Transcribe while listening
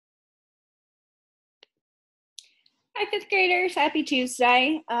Hi, fifth graders. Happy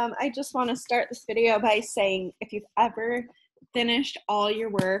Tuesday. I just want to start this video by saying if you've ever finished all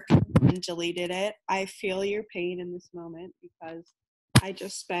your work and deleted it, I feel your pain in this moment because I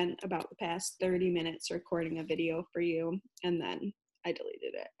just spent about the past 30 minutes recording a video for you and then I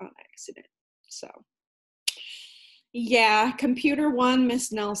deleted it on accident. So yeah, computer 1,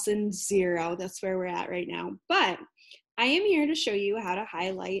 Miss Nelson 0. That's where we're at right now. But I am here to show you how to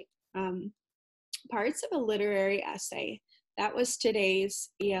highlight parts of a literary essay. That was today's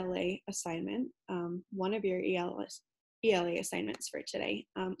ELA assignment, one of your ELA assignments for today.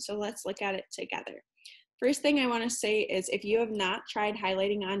 So let's look at it together. First thing I want to say is if you have not tried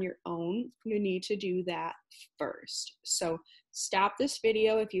highlighting on your own, you need to do that first. So stop this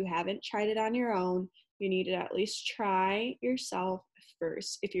video if you haven't tried it on your own. You need to at least try yourself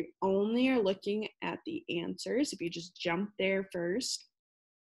first. If you only are looking at the answers, if you just jump there first,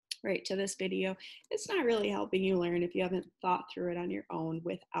 right to this video, it's not really helping you learn if you haven't thought through it on your own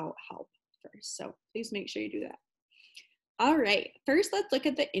without help first. So please make sure you do that. All right, first let's look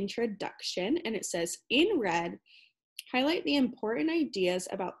at the introduction, and it says, in red, highlight the important ideas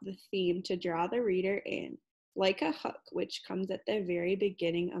about the theme to draw the reader in, like a hook, which comes at the very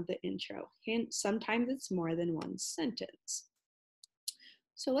beginning of the intro. Hint, sometimes it's more than one sentence.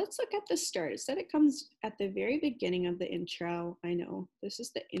 So let's look at the start. It said it comes at the very beginning of the intro. I know, this is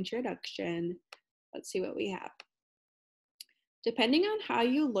the introduction. Let's see what we have. Depending on how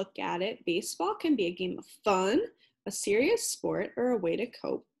you look at it, baseball can be a game of fun, a serious sport, or a way to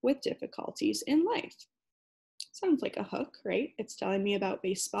cope with difficulties in life. Sounds like a hook, right? It's telling me about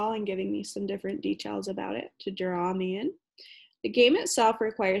baseball and giving me some different details about it to draw me in. The game itself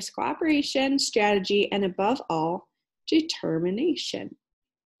requires cooperation, strategy, and above all, determination.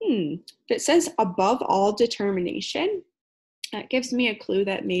 If it says above all determination, that gives me a clue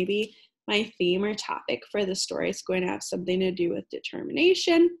that maybe my theme or topic for the story is going to have something to do with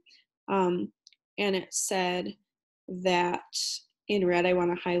determination. And it said that in red, I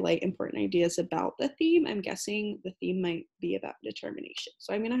want to highlight important ideas about the theme. I'm guessing the theme might be about determination.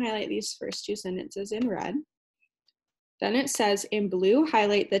 So I'm going to highlight these first two sentences in red. Then it says in blue,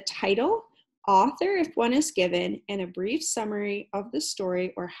 highlight the title, author if one is given, and a brief summary of the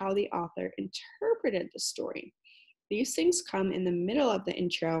story or how the author interpreted the story. These things come in the middle of the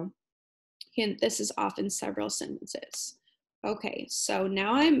intro. Hint, this is often several sentences. Okay, so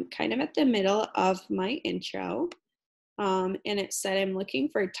now I'm kind of at the middle of my intro, and it said I'm looking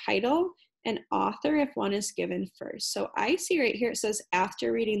for title and author if one is given first. So I see right here, it says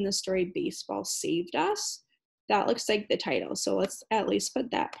after reading the story, baseball saved us. That looks like the title. So let's at least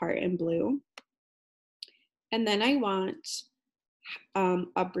put that part in blue. And then I want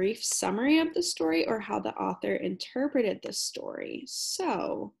a brief summary of the story or how the author interpreted the story.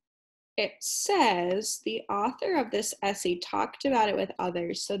 So it says the author of this essay talked about it with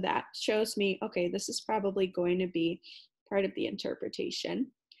others. So that shows me, okay, this is probably going to be part of the interpretation.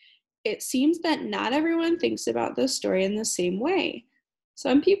 It seems that not everyone thinks about the story in the same way.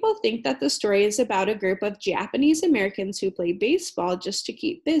 Some people think that the story is about a group of Japanese Americans who play baseball just to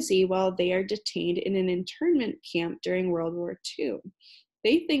keep busy while they are detained in an internment camp during World War II.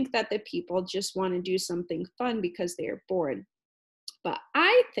 They think that the people just want to do something fun because they are bored. But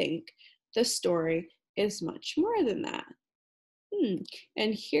I think the story is much more than that.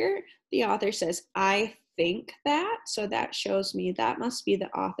 And here the author says, I think that, so that shows me that must be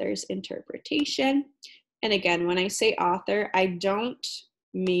the author's interpretation. And again, when I say author, I don't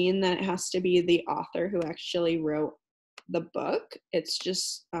mean that it has to be the author who actually wrote the book. It's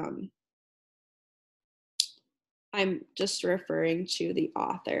just, I'm just referring to the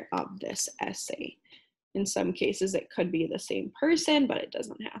author of this essay. In some cases, it could be the same person, but it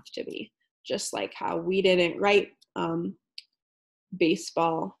doesn't have to be. Just like how we didn't write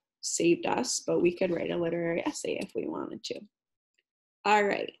baseball saved us, but we could write a literary essay if we wanted to. All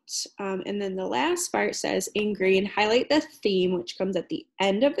right, and then the last part says, in green, highlight the theme, which comes at the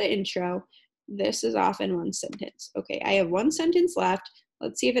end of the intro. This is often one sentence. Okay, I have one sentence left.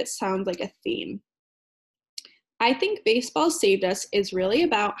 Let's see if it sounds like a theme. I think Baseball Saved Us is really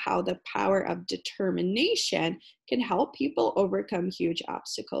about how the power of determination can help people overcome huge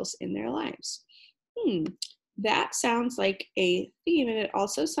obstacles in their lives. That sounds like a theme, and it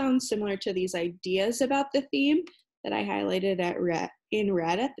also sounds similar to these ideas about the theme that I highlighted in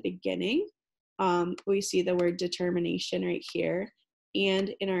red at the beginning. We see the word determination right here, and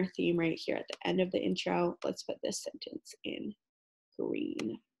in our theme right here at the end of the intro, let's put this sentence in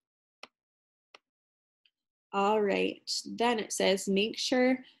green. All right, then it says, make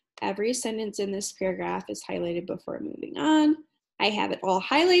sure every sentence in this paragraph is highlighted before moving on. I have it all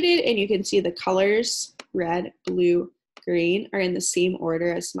highlighted, and you can see the colors red, blue, green are in the same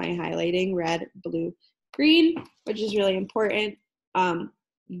order as my highlighting, red, blue, green, which is really important.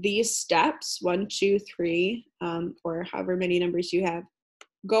 These steps, 1, 2, 3, or however many numbers you have,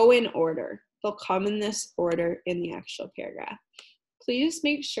 go in order. They'll come in this order in the actual paragraph. Please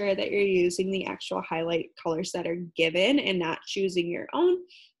make sure that you're using the actual highlight colors that are given and not choosing your own.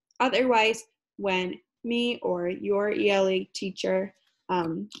 Otherwise, when me or your ELA teacher,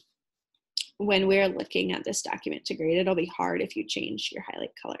 when we're looking at this document to grade, it'll be hard if you change your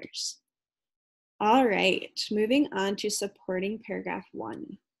highlight colors. All right, moving on to supporting paragraph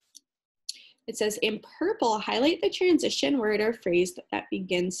 1. It says, in purple, highlight the transition word or phrase that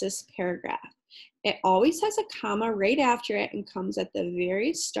begins this paragraph. It always has a comma right after it and comes at the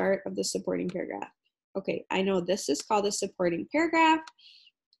very start of the supporting paragraph. Okay, I know this is called a supporting paragraph,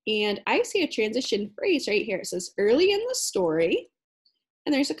 and I see a transition phrase right here. It says early in the story,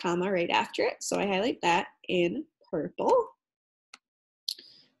 and there's a comma right after it, so I highlight that in purple.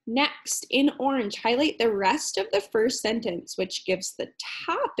 Next, in orange, highlight the rest of the first sentence, which gives the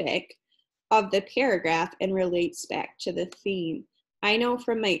topic of the paragraph and relates back to the theme. I know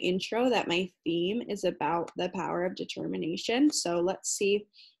from my intro that my theme is about the power of determination. So let's see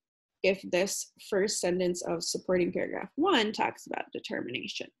if this first sentence of supporting paragraph 1 talks about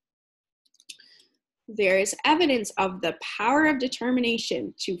determination. There is evidence of the power of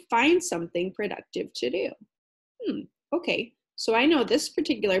determination to find something productive to do. Okay, so I know this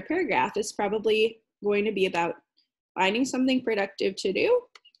particular paragraph is probably going to be about finding something productive to do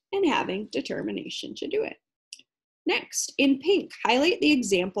and having determination to do it. Next, in pink, highlight the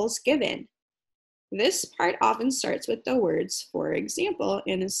examples given. This part often starts with the words for example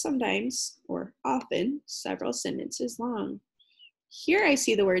and is sometimes or often several sentences long. Here I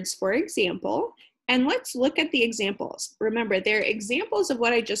see the words for example, and let's look at the examples. Remember, they're examples of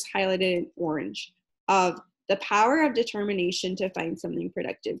what I just highlighted in orange, of the power of determination to find something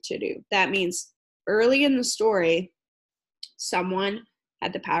productive to do. That means early in the story, someone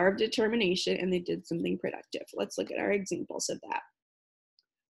had the power of determination and they did something productive. Let's look at our examples of that.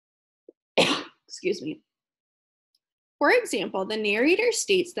 Excuse me. For example, the narrator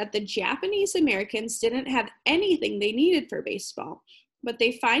states that the Japanese Americans didn't have anything they needed for baseball, but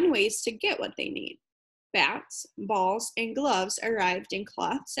they find ways to get what they need. Bats, balls, and gloves arrived in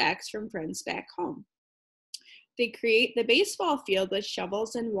cloth sacks from friends back home. They create the baseball field with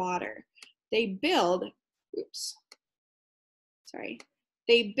shovels and water. They build,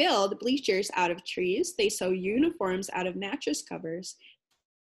 They build bleachers out of trees. They sew uniforms out of mattress covers.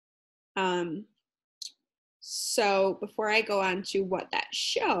 So before I go on to what that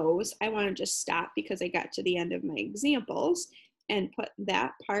shows, I want to just stop because I got to the end of my examples and put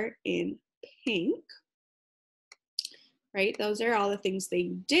that part in pink. Right, those are all the things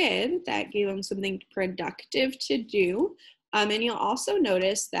they did that gave them something productive to do. And you'll also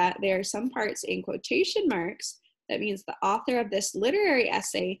notice that there are some parts in quotation marks. That means the author of this literary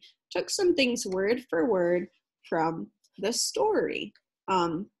essay took some things word for word from the story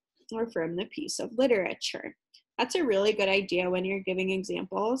or from the piece of literature. That's a really good idea when you're giving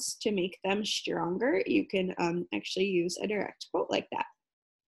examples. To make them stronger, you can actually use a direct quote like that.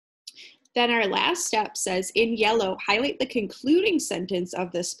 Then our last step says, in yellow, highlight the concluding sentence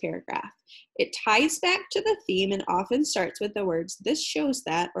of this paragraph. It ties back to the theme and often starts with the words, this shows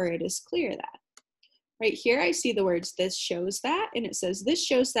that, or it is clear that. Right here, I see the words, this shows that, and it says, this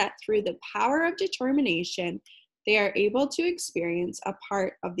shows that through the power of determination, they are able to experience a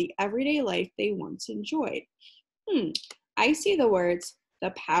part of the everyday life they once enjoyed. I see the words,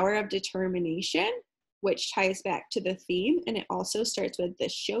 the power of determination, which ties back to the theme, and it also starts with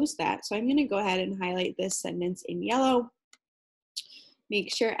this shows that. So I'm going to go ahead and highlight this sentence in yellow.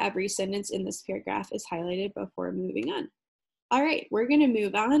 Make sure every sentence in this paragraph is highlighted before moving on. All right, we're going to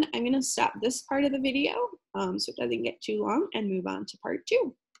move on. I'm going to stop this part of the video so it doesn't get too long and move on to part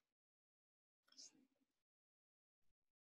 2.